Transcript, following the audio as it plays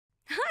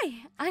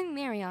I'm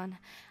Marion.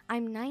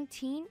 I'm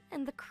 19,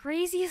 and the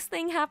craziest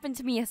thing happened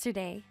to me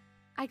yesterday.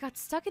 I got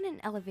stuck in an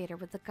elevator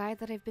with the guy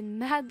that I've been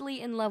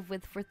madly in love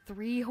with for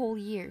 3 whole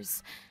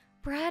years.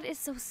 Brad is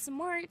so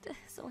smart,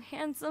 so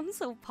handsome,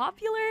 so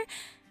popular,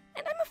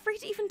 and I'm afraid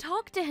to even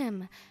talk to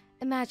him.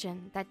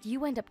 Imagine that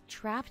you end up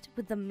trapped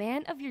with the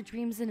man of your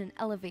dreams in an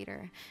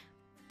elevator.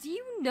 Do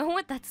you know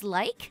what that's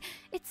like?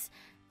 It's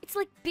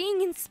like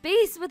being in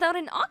space without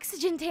an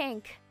oxygen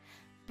tank.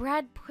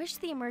 Brad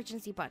pushed the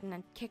emergency button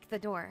and kicked the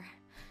door.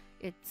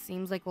 It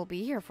seems like we'll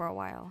be here for a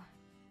while.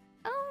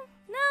 Oh,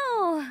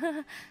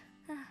 no!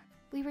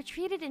 We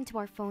retreated into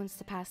our phones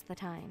to pass the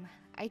time.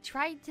 I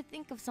tried to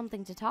think of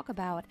something to talk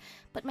about,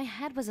 but my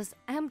head was as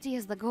empty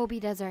as the Gobi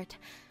Desert.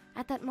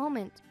 At that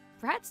moment,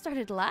 Brad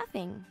started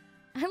laughing.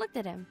 I looked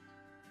at him.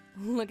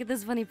 Look at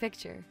this funny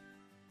picture.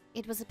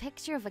 It was a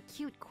picture of a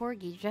cute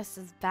corgi dressed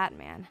as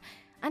Batman.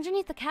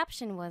 Underneath the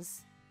caption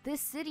was,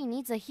 "This city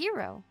needs a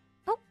hero."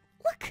 Oh,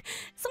 look!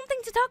 Something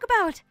to talk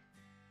about!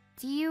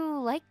 Do you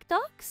like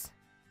dogs?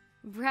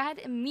 Brad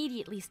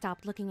immediately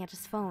stopped looking at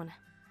his phone.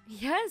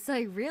 Yes,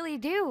 I really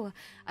do.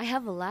 I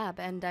have a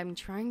lab and I'm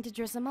trying to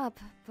dress him up,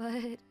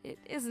 but it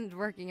isn't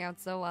working out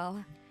so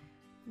well.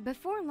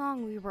 Before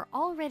long, we were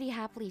already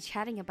happily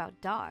chatting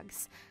about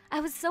dogs. I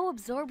was so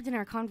absorbed in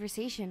our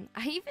conversation,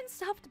 I even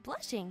stopped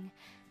blushing.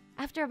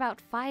 After about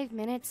 5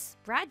 minutes,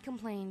 Brad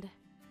complained.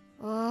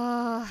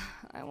 Ugh,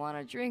 I want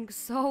a drink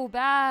so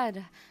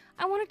bad.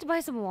 I wanted to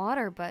buy some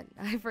water, but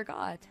I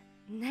forgot.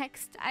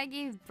 Next, I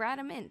gave Brad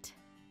a mint.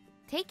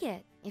 Take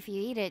it. If you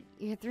eat it,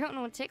 your throat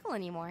won't tickle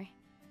anymore.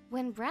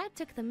 When Brad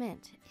took the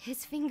mint,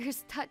 his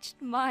fingers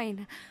touched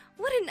mine.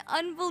 What an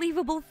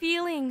unbelievable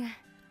feeling!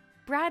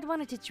 Brad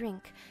wanted to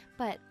drink,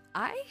 but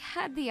I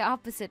had the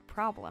opposite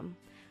problem.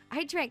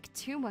 I drank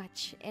too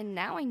much, and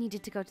now I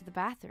needed to go to the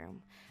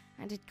bathroom.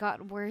 And it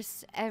got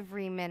worse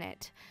every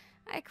minute.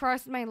 I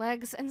crossed my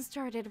legs and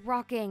started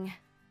rocking.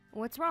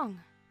 What's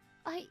wrong?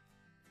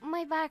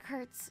 My back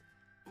hurts.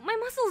 My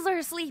muscles are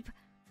asleep.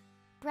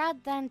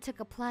 Brad then took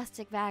a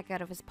plastic bag out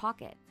of his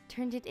pocket,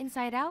 turned it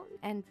inside out,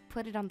 and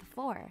put it on the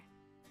floor.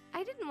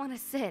 I didn't want to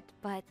sit,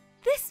 but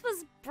this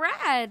was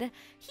Brad.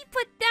 He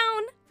put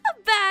down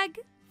a bag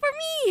for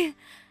me.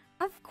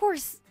 Of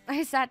course,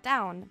 I sat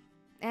down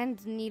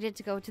and needed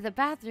to go to the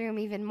bathroom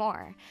even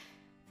more.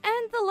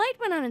 And the light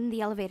went on in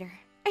the elevator.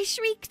 I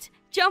shrieked,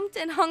 jumped,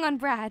 and hung on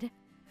Brad.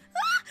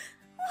 Ah!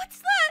 What's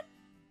that?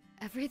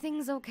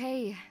 Everything's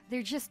okay.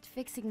 They're just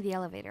fixing the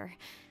elevator.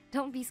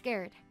 Don't be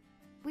scared.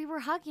 We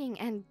were hugging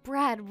and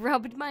Brad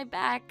rubbed my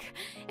back.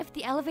 If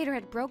the elevator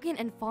had broken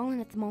and fallen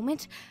at the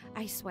moment,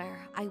 I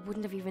swear I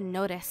wouldn't have even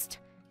noticed.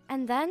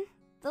 And then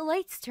the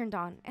lights turned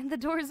on and the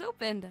doors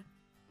opened.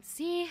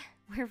 See,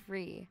 we're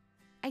free.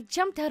 I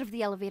jumped out of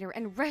the elevator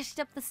and rushed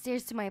up the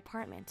stairs to my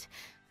apartment.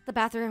 The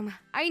bathroom.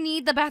 I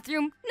need the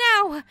bathroom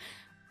now!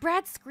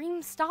 Brad's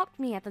scream stopped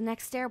me at the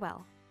next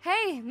stairwell.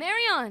 Hey,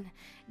 Marion!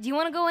 Do you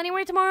want to go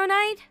anywhere tomorrow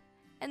night?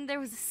 And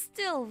there was a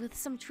still with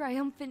some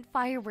triumphant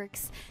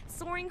fireworks,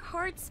 soaring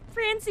hearts,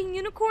 prancing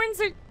unicorns,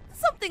 or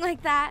something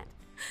like that.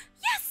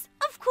 Yes,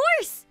 of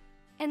course!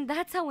 And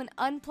that's how an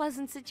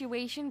unpleasant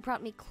situation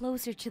brought me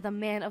closer to the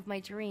man of my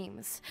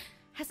dreams.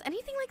 Has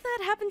anything like that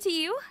happened to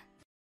you?